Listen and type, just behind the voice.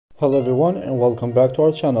Hello everyone and welcome back to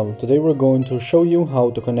our channel. Today we're going to show you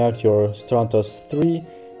how to connect your Stratos 3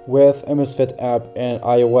 with Amazfit app and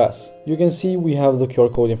iOS. You can see we have the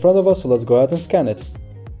QR code in front of us, so let's go ahead and scan it.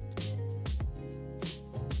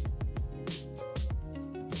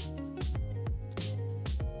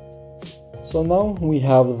 So now we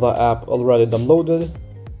have the app already downloaded.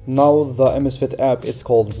 Now the Amazfit app, it's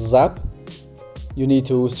called Zepp. You need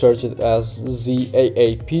to search it as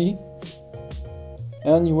ZAAP.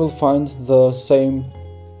 And you will find the same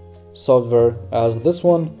software as this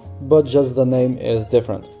one, but just the name is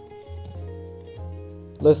different.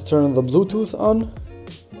 Let's turn the Bluetooth on,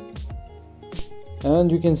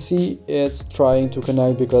 and you can see it's trying to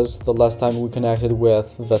connect because the last time we connected with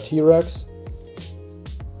the T-Rex.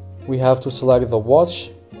 We have to select the watch,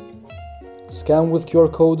 scan with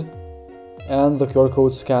QR code, and the QR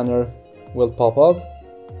code scanner will pop up.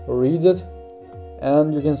 Read it,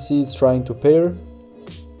 and you can see it's trying to pair.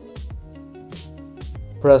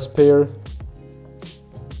 Press pair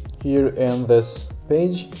here in this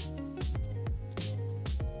page,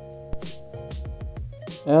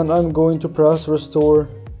 and I'm going to press restore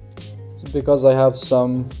because I have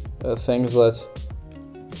some options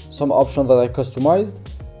that I customized.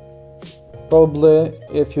 Probably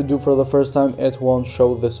if you do for the first time it won't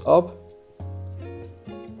show this up.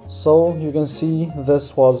 So you can see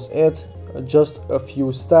this was it, just a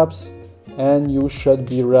few steps and you should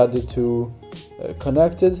be ready to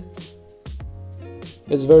connected.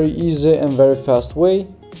 It's very easy and very fast way.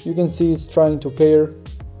 You can see it's trying to pair,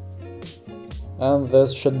 and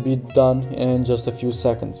this should be done in just a few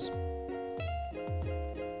seconds.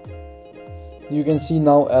 You can see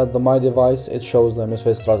now at the My Device it shows the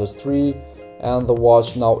Amazfit Stratos 3 and the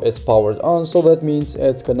watch now it's powered on, so that means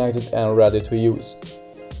it's connected and ready to use.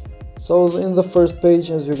 So in the first page,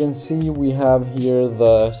 as you can see, we have here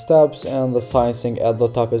the steps and the sizing at the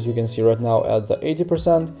top, as you can see right now at the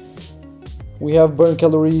 80%. We have burn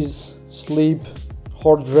calories, sleep,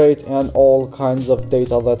 heart rate, and all kinds of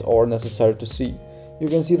data that are necessary to see. You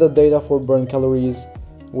can see the data for burn calories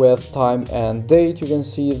with time and date. You can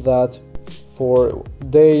see that for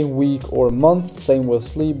day, week, or month. Same with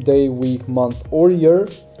sleep, day, week, month, or year.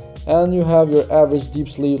 And you have your average deep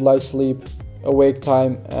sleep, light sleep, awake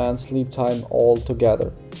time, and sleep time all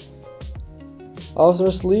together.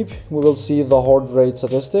 After sleep, we will see the heart rate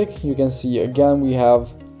statistic. You can see again we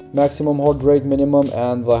have maximum heart rate, minimum,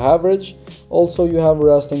 and the average. Also you have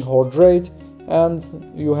resting heart rate, and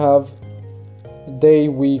you have day,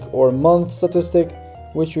 week, or month statistic,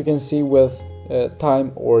 which you can see with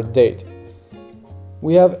time or date.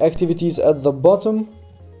 We have activities at the bottom.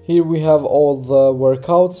 Here we have all the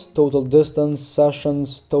workouts, total distance,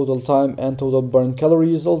 sessions, total time, and total burn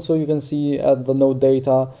calories. Also you can see at the node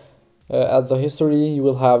data, at the history, you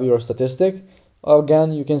will have your statistic.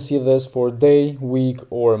 Again, you can see this for day, week,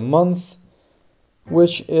 or month,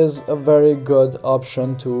 which is a very good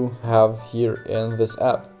option to have here in this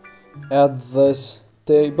app. At this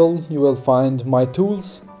table you will find my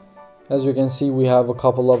tools. As you can see, we have a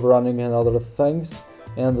couple of running and other things.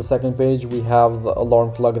 And the second page we have the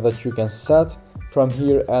alarm clock that you can set from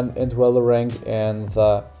here and it will ring in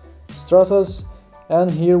the Stratos.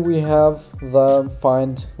 And here we have the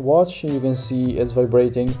Find watch. You can see it's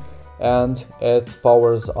vibrating and it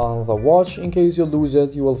powers on the watch. In case you lose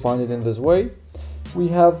it, you will find it in this way. We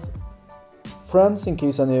have friends, in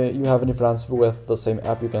case you have any friends with the same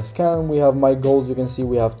app you can scan. We have my goals. You can see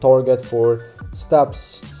we have target for steps,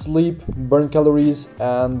 sleep, burn calories,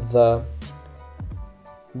 and the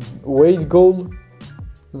weight goal.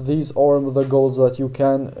 These are the goals that you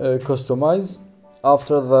can customize.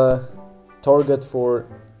 After the target for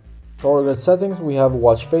target settings, we have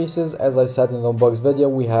watch faces. As I said in the unbox video,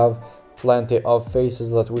 we have plenty of faces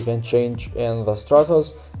that we can change in the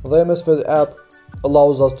Stratos. The Amazfit app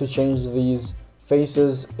allows us to change these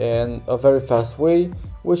faces in a very fast way,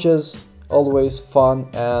 which is always fun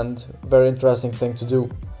and very interesting thing to do.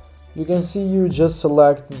 You can see you just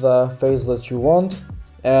select the face that you want,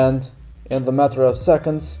 and in the matter of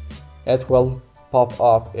seconds it will pop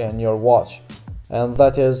up in your watch, and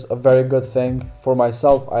that is a very good thing for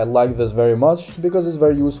myself. I like this very much because it's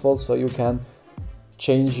very useful, so you can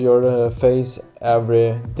change your face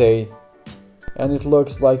every day and it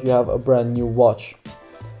looks like you have a brand new watch.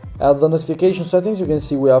 At the notification settings, you can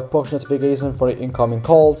see we have push notification for incoming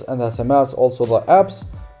calls and SMS, also the apps.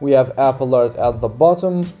 We have app alert at the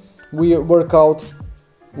bottom. We workout,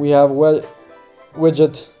 we have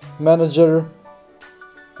widget manager,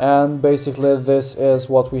 and basically this is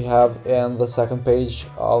what we have in the second page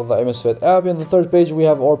of the Amazfit app. In the third page we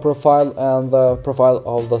have our profile and the profile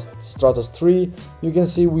of the Stratos 3. You can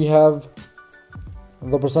see we have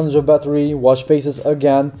the percentage of battery, watch faces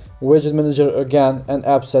again, widget manager again, and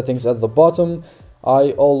app settings at the bottom.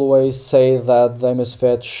 I always say that the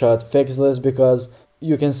Amazfit should fix this because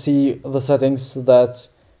you can see the settings that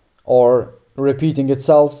are repeating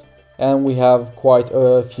itself, and we have quite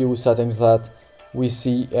a few settings that we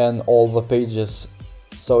see in all the pages,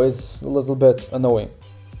 so it's a little bit annoying.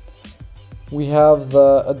 We have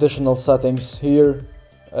the additional settings here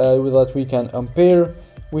that we can compare.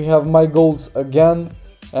 We have my goals again,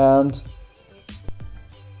 and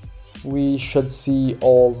we should see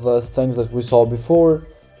all the things that we saw before.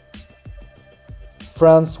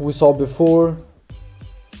 Friends we saw before.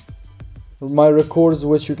 My records,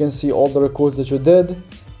 which you can see all the records that you did.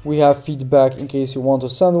 We have feedback in case you want to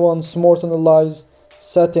send one. Smart analyze,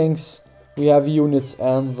 settings, we have units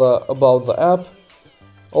and about the app.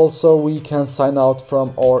 Also we can sign out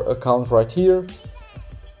from our account right here.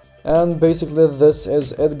 And basically this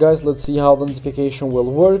is it, guys. Let's see how the notification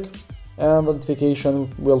will work, and the notification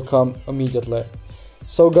will come immediately.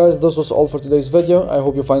 So guys, this was all for today's video. I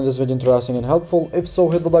hope you find this video interesting and helpful. If so,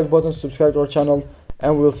 hit the like button, subscribe to our channel,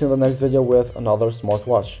 and we will see you in the next video with another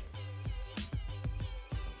smartwatch.